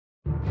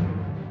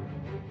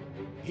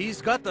He's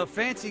got the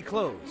fancy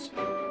clothes,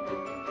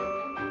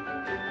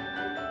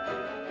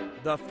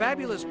 the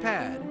fabulous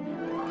pad,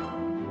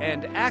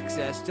 and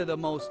access to the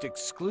most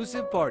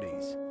exclusive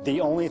parties. The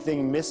only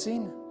thing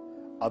missing,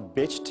 a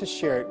bitch to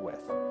share it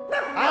with.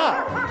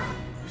 Ah!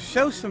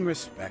 Show some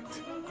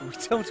respect. We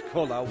don't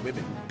call our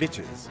women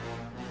bitches.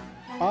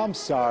 I'm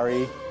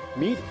sorry.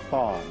 Meet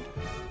Bond,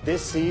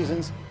 this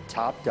season's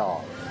top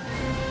dog.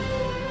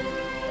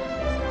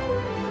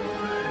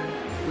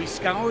 We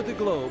scoured the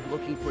globe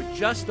looking for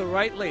just the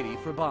right lady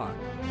for Bond.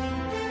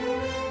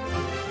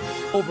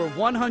 Over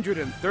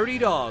 130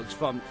 dogs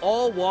from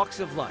all walks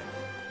of life.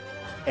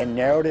 And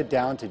narrowed it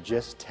down to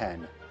just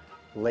 10.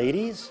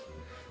 Ladies,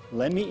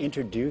 let me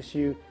introduce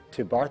you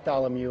to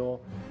Bartholemew,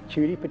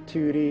 Cutie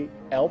Patootie,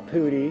 El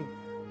Pootie,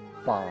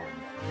 Bond.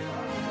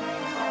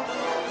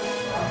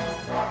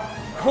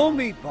 Call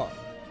me Bond.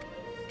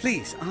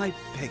 Please, I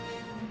beg you.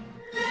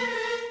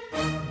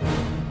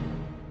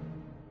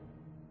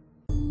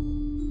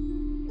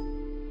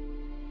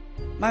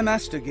 My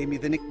master gave me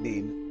the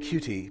nickname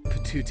Cutie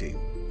Patootie.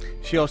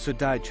 She also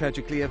died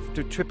tragically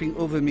after tripping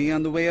over me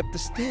on the way up the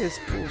stairs,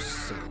 poor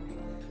soul.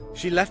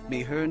 She left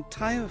me her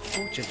entire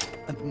fortune.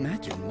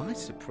 Imagine my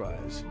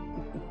surprise.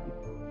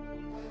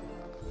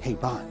 Hey,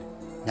 Bond,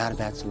 not a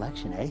bad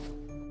selection, eh?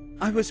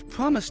 I was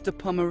promised a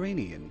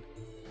Pomeranian.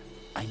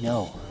 I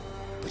know,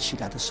 but she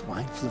got the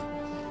swine flu.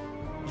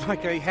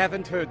 Like I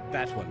haven't heard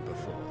that one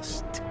before,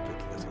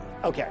 stupid little.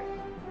 Okay,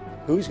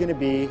 who's gonna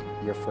be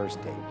your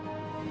first date?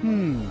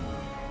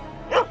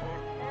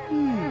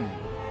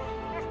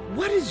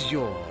 What is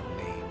your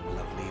name,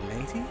 lovely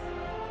lady?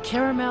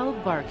 Caramel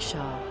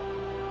Barkshaw.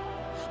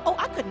 Oh,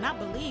 I could not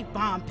believe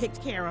Bond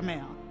picked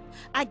Caramel.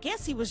 I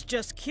guess he was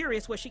just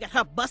curious where she got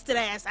her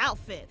busted-ass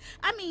outfit.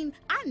 I mean,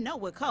 I know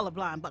we're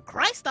colorblind, but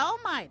Christ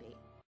almighty.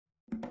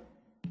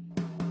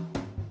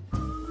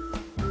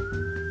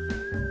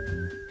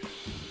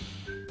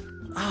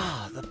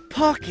 Ah, the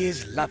park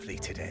is lovely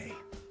today.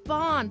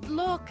 Bond,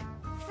 look!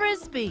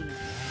 Frisbee!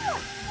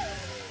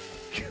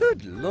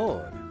 Good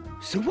Lord.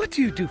 So what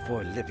do you do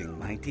for a living,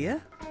 my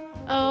dear?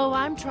 Oh,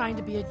 I'm trying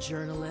to be a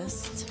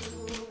journalist.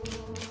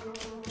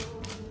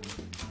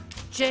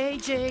 J,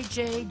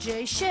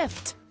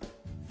 shift.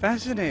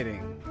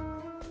 Fascinating.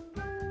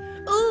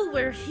 Ooh,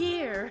 we're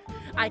here.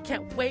 I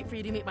can't wait for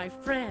you to meet my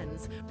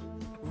friends.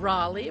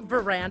 Raleigh,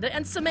 Veranda,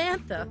 and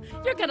Samantha.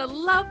 You're gonna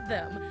love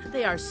them.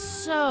 They are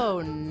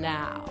so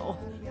now.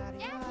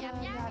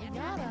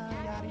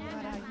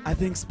 I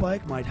think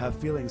Spike might have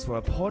feelings for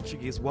a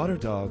Portuguese water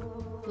dog.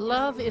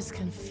 Love is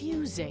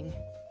confusing.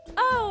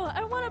 Oh,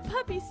 I want a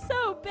puppy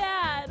so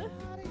bad.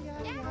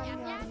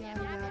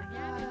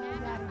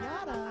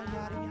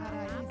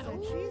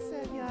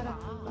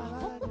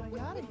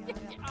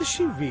 Does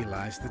she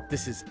realize that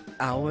this is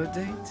our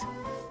date?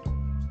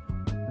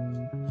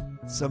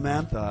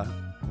 Samantha,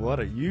 what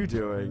are you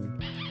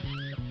doing?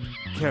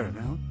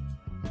 Caramel,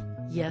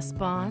 Yes,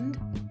 Bond?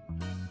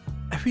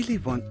 I really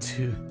want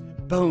to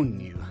bone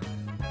you.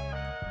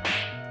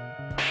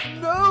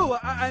 No,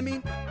 I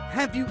mean,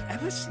 have you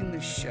ever seen the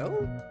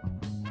show?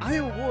 I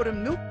award a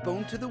milk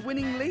bone to the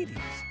winning ladies.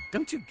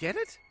 Don't you get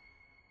it?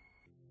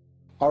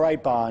 All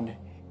right, Bond.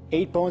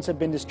 8 bones have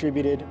been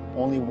distributed,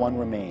 only 1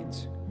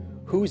 remains.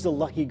 Who's the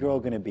lucky girl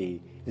gonna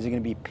be? Is it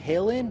gonna be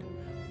Palin?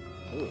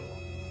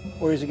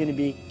 Or is it gonna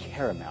be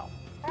Caramel?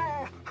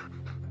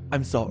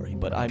 I'm sorry,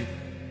 but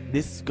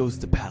this goes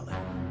to Palin.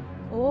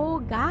 Oh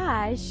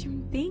gosh,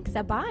 thanks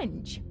a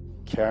bunch.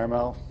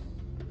 Caramel,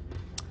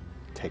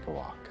 take a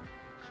walk.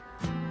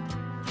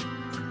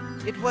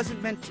 It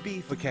wasn't meant to be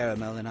for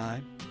Caramel and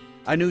I.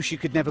 I knew she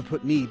could never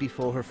put me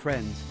before her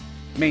friends,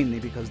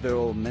 mainly because they're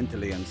all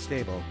mentally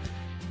unstable.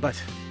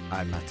 But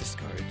I'm not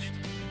discouraged.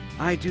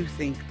 I do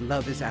think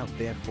love is out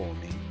there for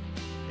me.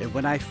 And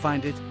when I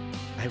find it,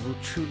 I will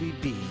truly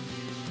be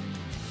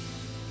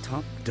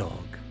top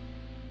dog.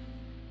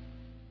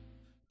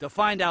 To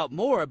find out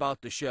more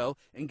about the show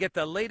and get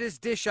the latest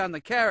dish on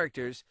the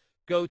characters,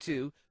 go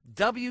to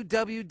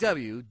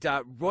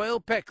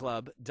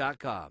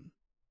www.royalpetclub.com.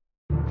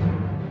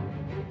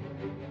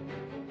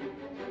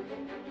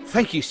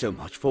 Thank you so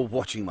much for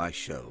watching my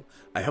show.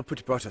 I hope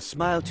it brought a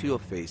smile to your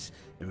face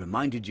and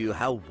reminded you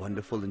how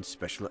wonderful and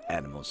special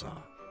animals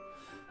are.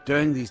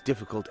 During these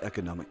difficult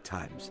economic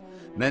times,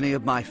 many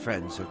of my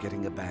friends are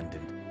getting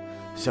abandoned.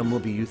 Some will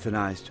be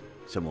euthanized,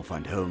 some will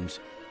find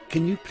homes.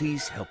 Can you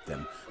please help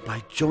them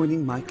by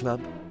joining my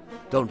club?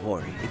 Don't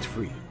worry, it's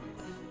free.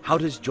 How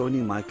does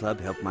joining my club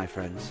help my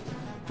friends?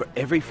 For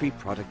every free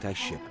product I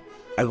ship,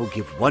 I will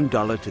give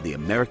 $1 to the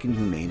American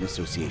Humane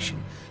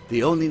Association,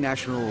 the only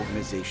national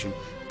organization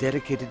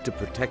dedicated to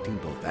protecting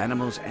both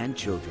animals and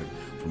children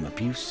from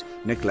abuse,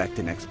 neglect,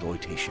 and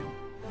exploitation.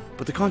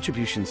 But the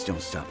contributions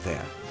don't stop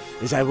there,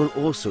 as I will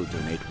also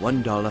donate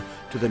 $1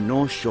 to the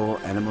North Shore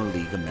Animal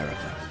League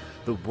America,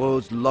 the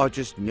world's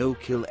largest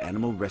no-kill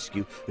animal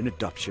rescue and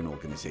adoption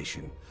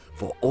organization,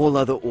 for all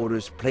other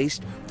orders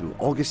placed through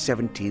August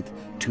 17th,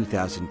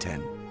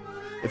 2010.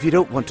 If you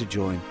don't want to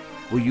join,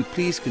 will you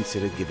please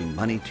consider giving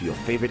money to your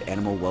favorite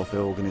animal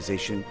welfare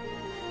organization?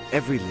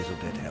 Every little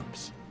bit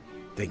helps.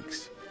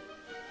 thinks.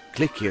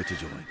 Click here to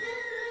join.